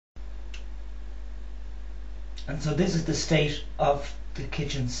And so this is the state of the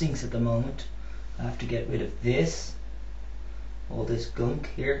kitchen sinks at the moment. I have to get rid of this, all this gunk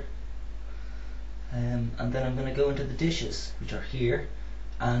here, and then I'm going to go into the dishes, which are here,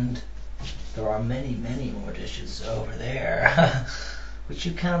 and there are many more dishes over there which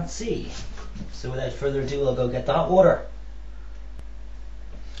you can't see. So without further ado, I'll go get the hot water.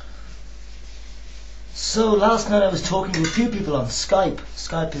 So last night I was talking to a few people on Skype.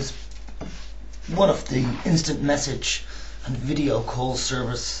 Skype is one of the instant message and video call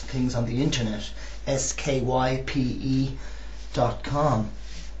service things on the internet, SKYPE.com.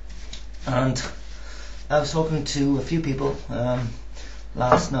 And I was talking to a few people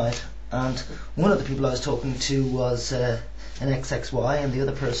last night, and one of the people I was talking to was an XXY, and the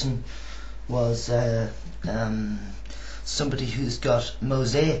other person was somebody who's got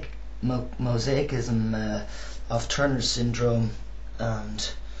mosaicism of Turner syndrome,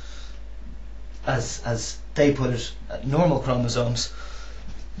 and as they put it, normal chromosomes.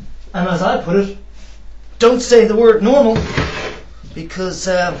 And as I put it, don't say the word normal, because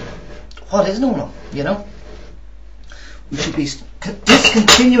what is normal, you know? We should be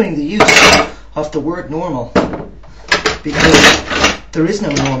discontinuing the use of the word normal, because there is no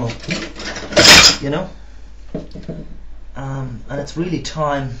normal, you know? And it's really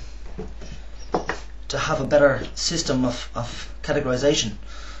time to have a better system of categorization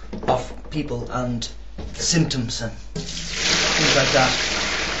of people and symptoms and things like that.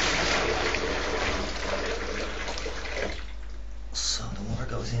 So the water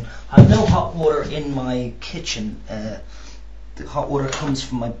goes in. I have no hot water in my kitchen. The hot water comes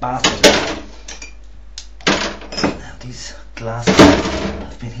from my bathroom. Now these glasses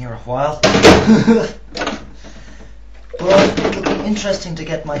have been here a while. But it'll be interesting to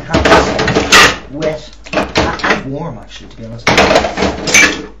get my hands wet and warm, actually, to be honest.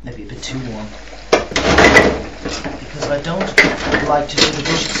 Maybe a bit too warm, because I don't like to do the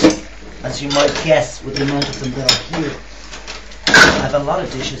dishes, as you might guess with the amount of them that are here. I have a lot of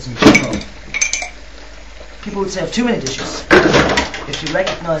dishes in general. People would say I have too many dishes. If you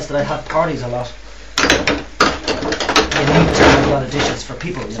recognise that I have parties a lot, you need to have a lot of dishes for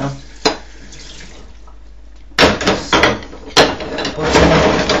people, you know. But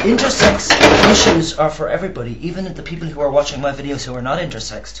intersex issues are for everybody, even the people who are watching my videos who are not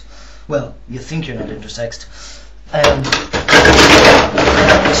intersexed. Well, you think you're not intersexed.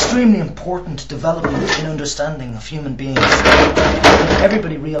 Extremely important development in understanding of human beings.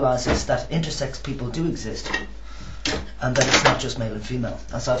 Everybody realises that intersex people do exist, and that it's not just male and female.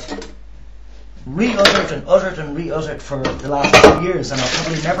 As I've re-uttered and uttered and re-uttered for the last 2 years, and I'll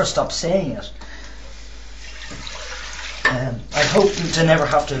probably never stop saying it. I hope to never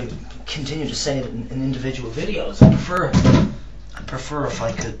have to continue to say it in individual videos. I prefer if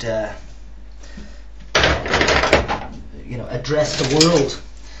I could, address the world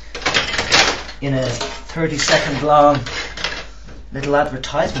in a 30-second long little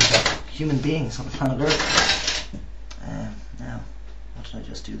advertisement of human beings on the planet Earth. Now, what did I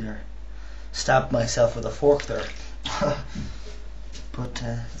just do there? Stabbed myself with a fork there. But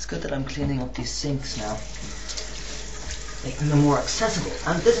it's good that I'm cleaning up these sinks now, making them more accessible.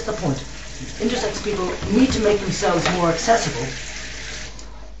 And this is the point. Intersex people need to make themselves more accessible,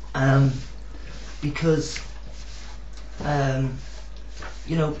 because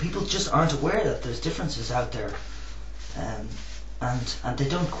people just aren't aware that there's differences out there, and they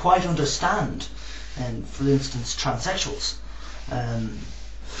don't quite understand, for instance, transsexuals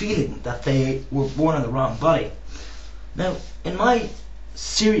feeling that they were born in the wrong body. Now, in my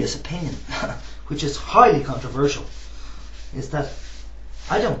serious opinion, which is highly controversial, is that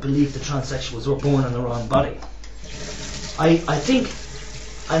I don't believe the transsexuals were born in the wrong body. I think,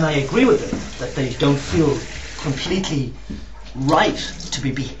 and I agree with them, that they don't feel completely right to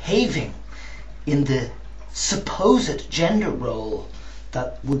be behaving in the supposed gender role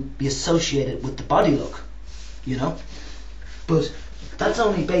that would be associated with the body look, you know? But that's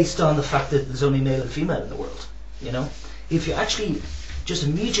only based on the fact that there's only male and female in the world, you know? If you actually just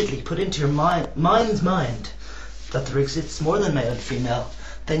immediately put into your mind's mind that there exists more than male and female,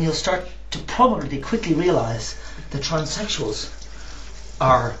 then you'll start to probably quickly realise that transsexuals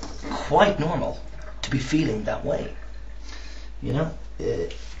are quite normal to be feeling that way. You know,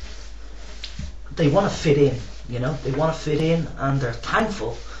 they want to fit in. You know, they want to fit in, and they're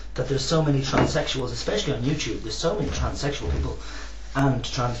thankful that there's so many transsexuals, especially on YouTube. There's so many transsexual people and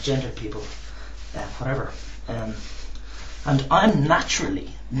transgender people, whatever. And I'm naturally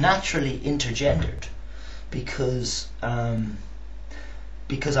intergendered because I'm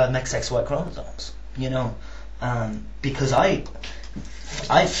XXY chromosomes. You know, because I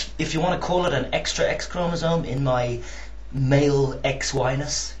if you want to call it an extra X chromosome in my male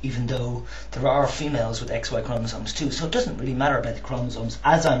XY-ness, even though there are females with XY chromosomes too, so it doesn't really matter about the chromosomes,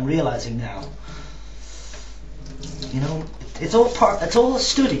 as I'm realizing now. You know, it's all a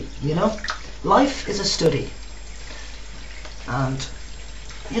study, you know. Life is a study. And,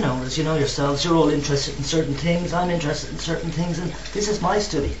 you know, as you know yourselves, you're all interested in certain things, I'm interested in certain things, and this is my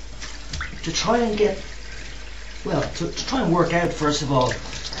study. To try and get, well, to try and work out, first of all,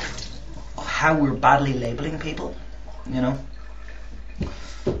 how we're badly labelling people, you know.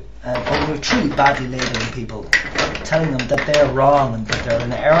 Or we're truly badly labelling people, telling them that they're wrong and that they're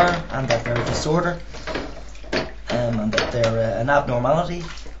in error and that they're a disorder. And that they're an abnormality,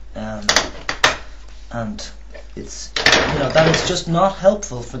 and it's, you know, that is just not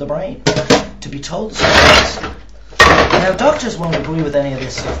helpful for the brain to be told something. Now, doctors won't agree with any of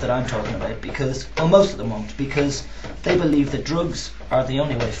this stuff that I'm talking about because, well, most of them won't, because they believe that drugs are the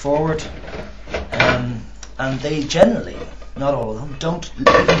only way forward, and they generally, not all of them, don't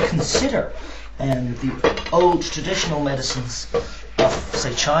even consider the old traditional medicines of,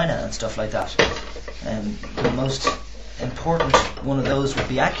 say, China and stuff like that. The most important one of those would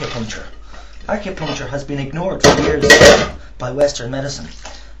be acupuncture. Acupuncture has been ignored for years by Western medicine.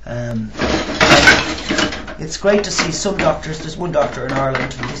 It's great to see some doctors, there's one doctor in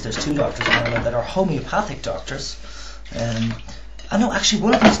Ireland, at least there's two doctors in Ireland that are homeopathic doctors. I know actually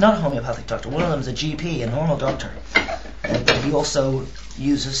one of them is not a homeopathic doctor, one of them is a GP, a normal doctor. But he also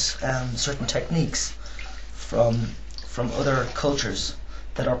uses certain techniques from other cultures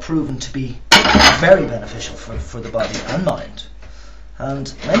that are proven to be very beneficial for the body and mind.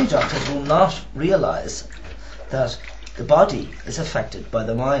 And many doctors will not realise that the body is affected by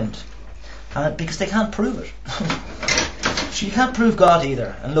the mind, because they can't prove it. So you can't prove God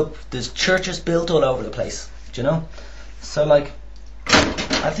either. And look, there's churches built all over the place, do you know? So, like,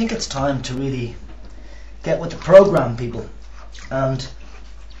 I think it's time to really get with the program, people. And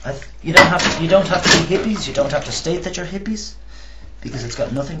you don't have to be hippies. You don't have to state that you're hippies, because it's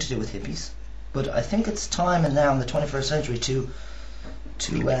got nothing to do with hippies. But I think it's time, and now in the 21st century, to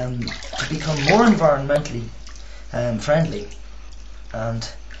become more environmentally friendly. And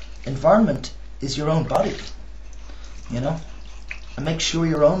environment is your own body, you know, and make sure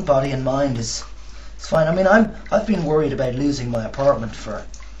your own body and mind is fine. I mean, I've been worried about losing my apartment for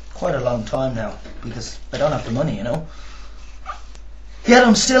quite a long time now because I don't have the money, you know. Yet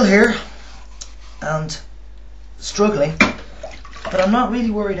I'm still here and struggling, but I'm not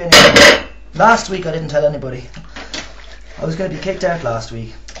really worried anymore. Last week I didn't tell anybody. I was going to be kicked out last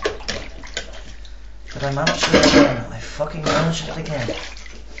week, but I managed it again. I fucking managed it again.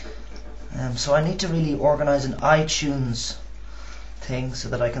 So I need to really organise an iTunes thing so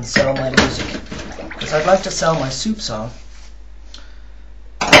that I can sell my music, because I'd like to sell my soup song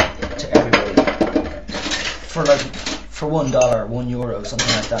to everybody for $1, €1,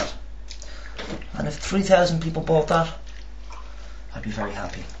 something like that. And if 3,000 people bought that, I'd be very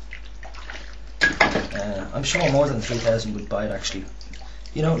happy. I'm sure more than 3,000 would buy it, actually.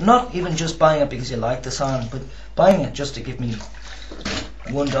 You know, not even just buying it because you like the song, but buying it just to give me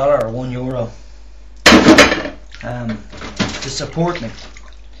 $1 or €1 to support me.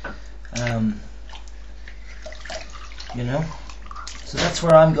 You know, so that's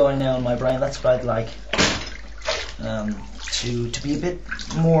where I'm going now in my brain. That's what I'd like, to be a bit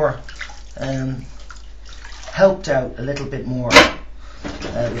more helped out a little bit more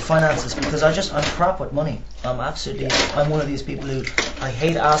with finances, because I'm crap with money. I'm one of these people who, I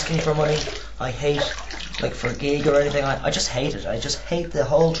hate asking for money. I hate, like, for a gig or anything. I just hate it. I just hate the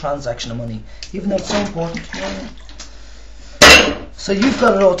whole transaction of money, even though it's so important. Yeah. So you've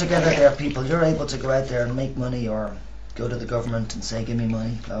got it all together there, people. You're able to go out there and make money, or go to the government and say, give me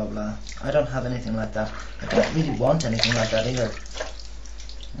money, blah, blah, blah. I don't have anything like that. I don't really want anything like that either.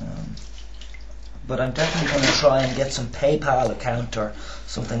 But I'm definitely going to try and get some PayPal account or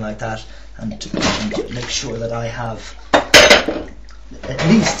something like that, and make sure that I have at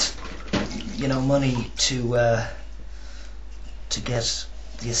least, you know, money to get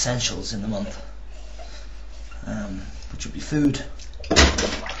the essentials in the month, which would be food.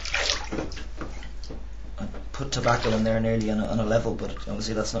 I put tobacco in there nearly on a level, but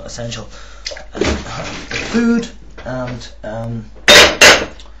obviously that's not essential. Food and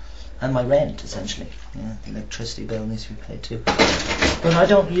my rent, essentially. Yeah, the electricity bill needs to be paid too. But I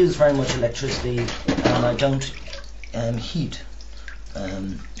don't use very much electricity, and I don't heat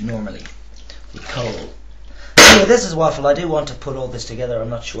normally with coal. Anyway, this is waffle. I do want to put all this together. I'm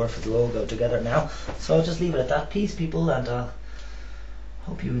not sure if it will all go together now, so I'll just leave it at that. Peace, people, and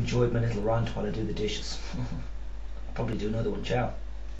hope you enjoyed my little rant while I do the dishes. probably do another one. Ciao.